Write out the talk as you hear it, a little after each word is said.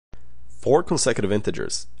4 consecutive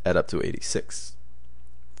integers add up to 86.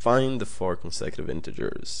 Find the 4 consecutive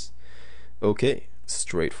integers. Okay,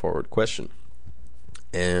 straightforward question.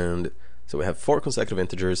 And so we have 4 consecutive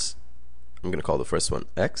integers. I'm going to call the first one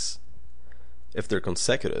x. If they're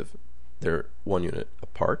consecutive, they're 1 unit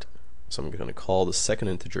apart. So I'm going to call the second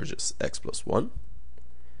integer just x plus 1.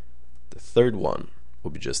 The third one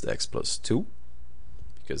will be just x plus 2,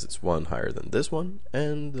 because it's 1 higher than this one.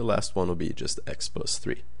 And the last one will be just x plus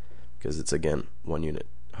 3, because it's again 1 unit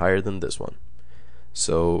higher than this one.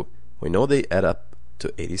 So we know they add up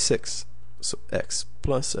to 86. So x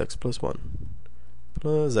plus 1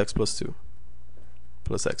 plus x plus 2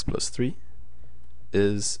 plus x plus 3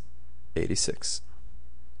 is 86.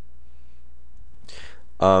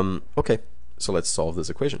 Okay, so let's solve this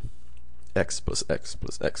equation. X plus x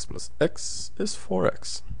plus x plus x is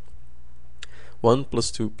 4x. 1 plus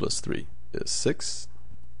 2 plus 3 is 6,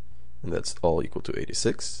 and that's all equal to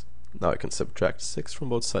 86. Now I can subtract 6 from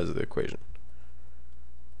both sides of the equation.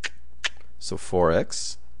 So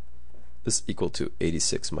 4x is equal to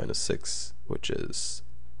 86 minus 6, which is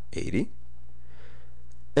 80.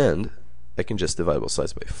 And I can just divide both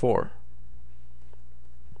sides by 4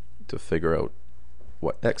 to figure out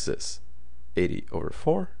what x is. 80 over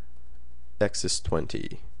 4, x is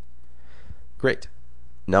 20. Great.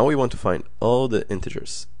 Now we want to find all the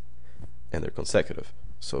integers, and they're consecutive.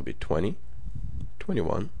 So it'll be 20,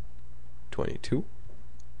 21, 22,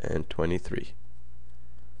 and 23.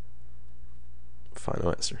 Final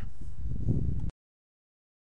answer.